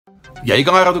E aí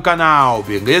galera do canal,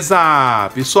 beleza?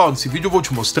 Pessoal, nesse vídeo eu vou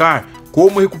te mostrar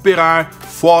como recuperar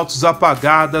fotos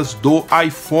apagadas do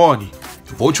iPhone.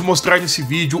 Eu vou te mostrar nesse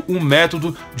vídeo um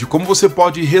método de como você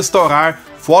pode restaurar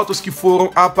fotos que foram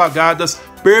apagadas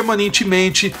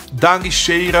permanentemente da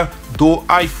lixeira do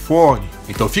iPhone.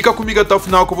 Então fica comigo até o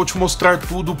final que eu vou te mostrar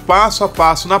tudo passo a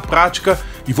passo na prática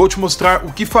e vou te mostrar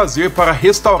o que fazer para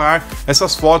restaurar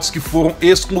essas fotos que foram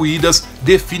excluídas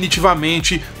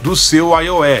definitivamente do seu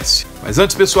iOS. Mas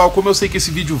antes, pessoal, como eu sei que esse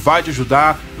vídeo vai te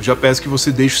ajudar, eu já peço que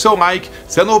você deixe o seu like,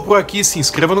 se é novo por aqui, se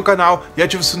inscreva no canal e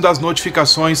ative o sininho das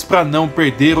notificações para não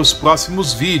perder os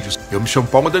próximos vídeos. Eu me chamo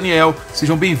Paulo Daniel,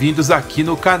 sejam bem-vindos aqui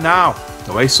no canal.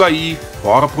 Então é isso aí,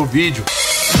 bora pro vídeo.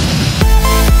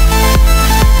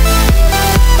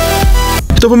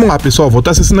 Então vamos lá, pessoal, vou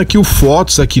estar acessando aqui o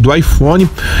Fotos aqui do iPhone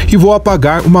e vou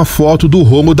apagar uma foto do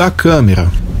rolo da câmera.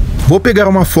 Vou pegar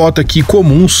uma foto aqui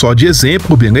comum, só de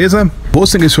exemplo, beleza? Vou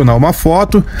selecionar uma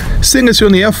foto,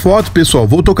 selecionei a foto, pessoal,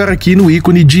 vou tocar aqui no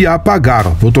ícone de apagar, ó.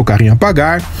 Vou tocar em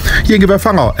apagar e ele vai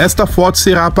falar, ó, esta foto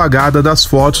será apagada das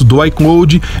fotos do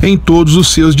iCloud em todos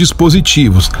os seus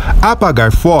dispositivos.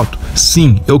 Apagar foto?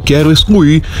 Sim, eu quero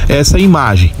excluir essa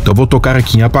imagem. Então vou tocar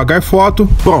aqui em apagar foto,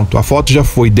 pronto, a foto já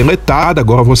foi deletada,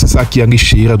 agora vou acessar aqui a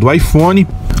lixeira do iPhone,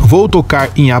 vou tocar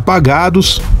em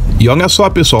apagados. E olha só,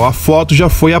 pessoal, a foto já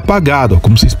foi apagada, ó,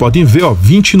 como vocês podem ver, ó,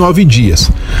 29 dias.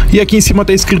 E aqui em cima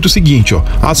está escrito o seguinte, ó,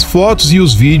 as fotos e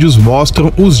os vídeos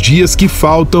mostram os dias que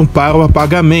faltam para o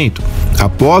apagamento.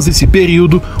 Após esse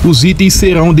período, os itens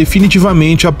serão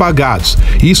definitivamente apagados.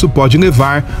 Isso pode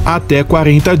levar até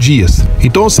 40 dias.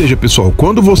 Então, ou seja, pessoal,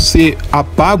 quando você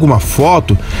apaga uma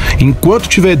foto, enquanto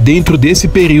estiver dentro desse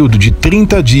período de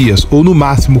 30 dias ou no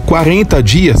máximo 40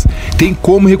 dias, tem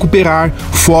como recuperar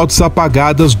fotos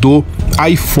apagadas do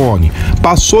iPhone.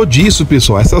 Passou disso,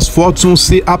 pessoal, essas fotos vão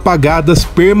ser apagadas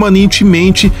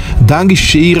permanentemente da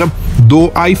lixeira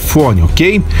do iPhone,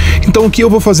 ok? Então o que eu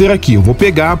vou fazer aqui? Eu vou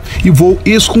pegar e vou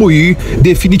excluir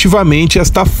definitivamente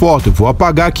esta foto. Eu vou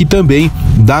apagar aqui também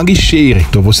da lixeira.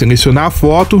 Então eu vou selecionar a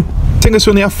foto.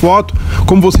 Selecionei a foto,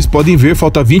 como vocês podem ver,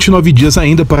 falta 29 dias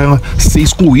ainda para ela ser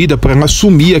excluída, para ela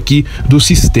sumir aqui do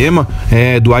sistema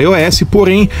do iOS,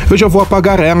 porém eu já vou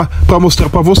apagar ela para mostrar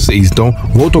para vocês. Então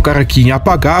vou tocar aqui em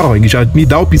apagar, ó, ele já me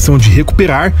dá a opção de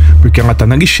recuperar, porque ela está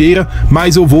na lixeira,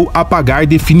 mas eu vou apagar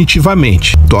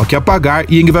definitivamente. Toque apagar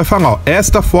e ele vai falar, ó,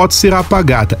 esta foto será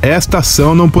apagada, esta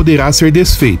ação não poderá ser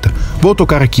desfeita. Vou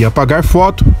tocar aqui em apagar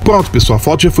foto, pronto, pessoal, a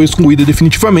foto já foi excluída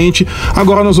definitivamente.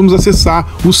 Agora nós vamos acessar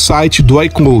o site do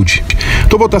iCloud.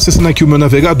 Então vou estar acessando aqui o meu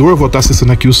navegador, vou estar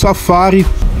acessando aqui o Safari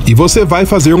e você vai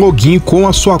fazer login com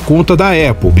a sua conta da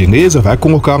Apple, beleza? Vai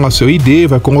colocar lá seu ID,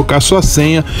 vai colocar sua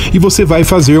senha e você vai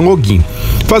fazer login.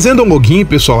 Fazendo o login,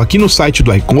 pessoal, aqui no site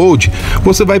do iCloud,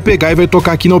 você vai pegar e vai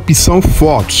tocar aqui na opção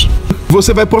Fotos.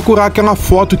 Você vai procurar aquela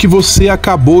foto que você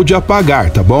acabou de apagar,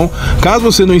 tá bom? Caso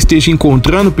você não esteja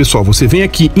encontrando, pessoal, você vem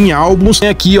aqui em álbuns, vem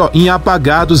aqui, ó, em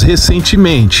apagados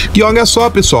recentemente. E olha só,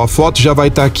 pessoal, a foto já vai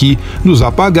estar aqui nos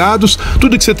apagados.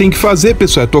 Tudo que você tem que fazer,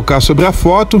 pessoal, é tocar sobre a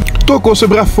foto. Tocou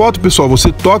sobre a foto, pessoal,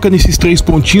 você toca nesses 3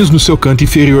 pontinhos no seu canto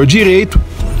inferior direito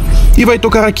e vai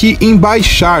tocar aqui em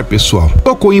baixar, pessoal.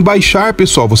 Tocou em baixar,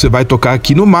 pessoal, você vai tocar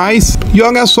aqui no mais. E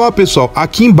olha só, pessoal,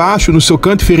 aqui embaixo no seu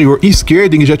canto inferior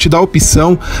esquerdo, ele já te dá a opção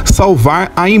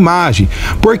salvar a imagem.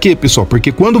 Por quê, pessoal?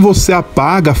 Porque quando você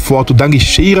apaga a foto da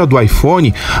lixeira do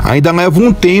iPhone, ainda leva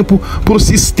um tempo para o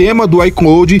sistema do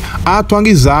iCloud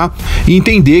atualizar e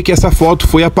entender que essa foto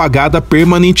foi apagada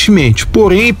permanentemente.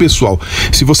 Porém, pessoal,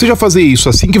 se você já fazer isso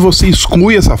assim que você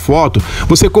exclui essa foto,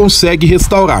 você consegue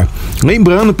restaurar.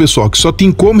 Lembrando, pessoal, que só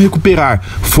tem como recuperar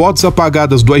fotos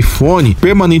apagadas do iPhone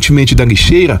permanentemente da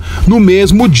lixeira no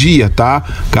mesmo dia, tá?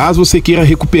 Caso você queira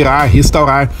recuperar,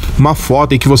 restaurar uma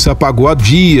foto em que você apagou há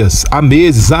dias, há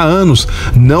meses, há anos,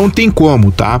 não tem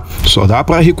como, tá? Só dá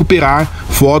para recuperar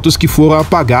fotos que foram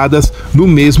apagadas no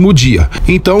mesmo dia.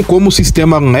 Então, como o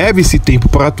sistema leva esse tempo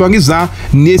para atualizar,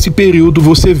 nesse período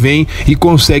você vem e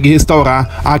consegue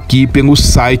restaurar aqui pelo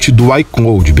site do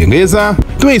iCloud, beleza?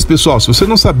 Então é isso, pessoal. Se você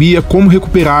não sabia como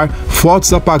recuperar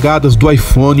fotos apagadas do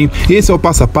iPhone, esse é o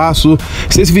passo a passo.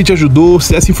 Se esse vídeo te ajudou,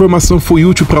 se essa informação foi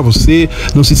útil para você,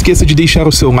 não se esqueça de deixar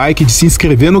o seu like, de se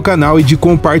inscrever no canal e de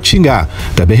compartilhar.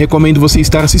 Também recomendo você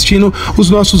estar assistindo os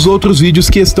nossos outros vídeos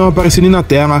que estão aparecendo na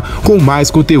tela com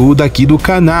mais conteúdo aqui do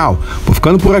canal. Vou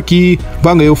ficando por aqui,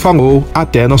 valeu, falou,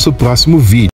 até nosso próximo vídeo.